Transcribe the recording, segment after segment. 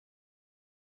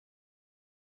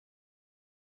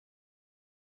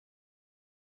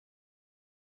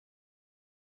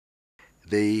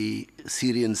The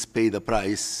Syrians pay the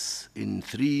price in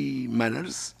three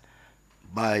manners: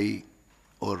 by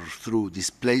or through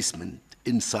displacement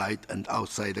inside and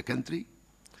outside the country,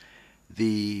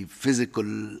 the physical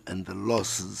and the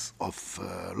losses of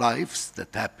lives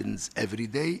that happens every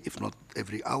day, if not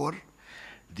every hour,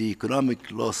 the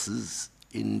economic losses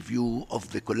in view of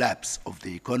the collapse of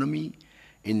the economy,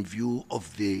 in view of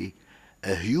the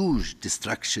huge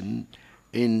destruction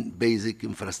in basic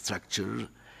infrastructure,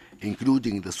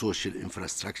 including the social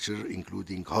infrastructure,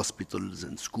 including hospitals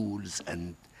and schools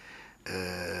and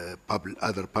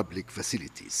other public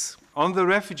facilities. On the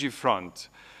refugee front,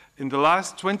 in the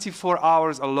last 24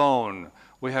 hours alone,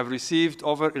 we have received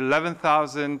over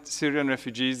 11,000 Syrian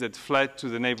refugees that fled to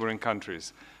the neighboring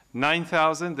countries.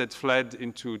 9,000 that fled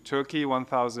into Turkey,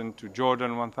 1,000 to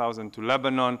Jordan, 1,000 to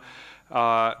Lebanon,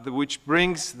 which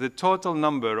brings the total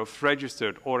number of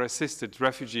registered or assisted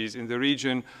refugees in the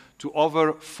region to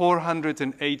over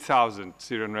 408,000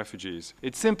 Syrian refugees.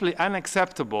 It's simply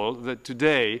unacceptable that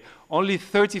today only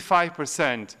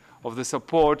 35% of the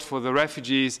support for the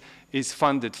refugees is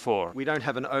funded for. We don't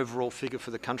have an overall figure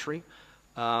for the country,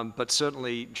 but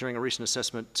certainly during a recent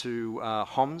assessment to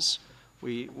Homs,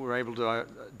 we were able to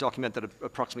document that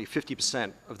approximately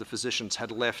 50% of the physicians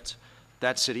had left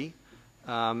that city,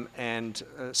 and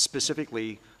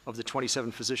specifically of the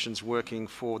 27 physicians working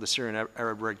for the Syrian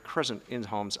Arab Red Crescent in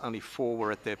Homs, only 4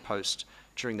 were at their post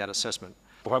during that assessment.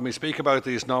 When we speak about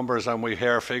these numbers and we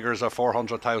hear figures of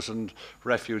 400,000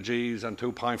 refugees and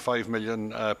 2.5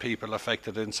 million people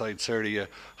affected inside Syria,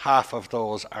 half of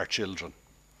those are children.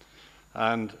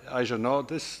 And as you know,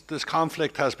 this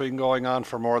conflict has been going on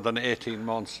for more than 18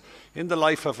 months. In the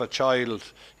life of a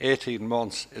child, 18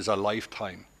 months is a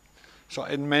lifetime. So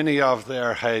in many of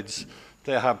their heads,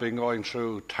 they have been going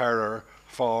through terror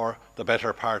for the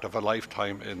better part of a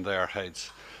lifetime in their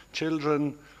heads.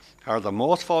 Children are the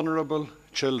most vulnerable.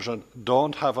 Children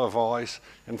don't have a voice.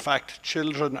 In fact,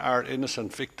 children are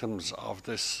innocent victims of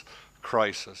this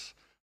crisis.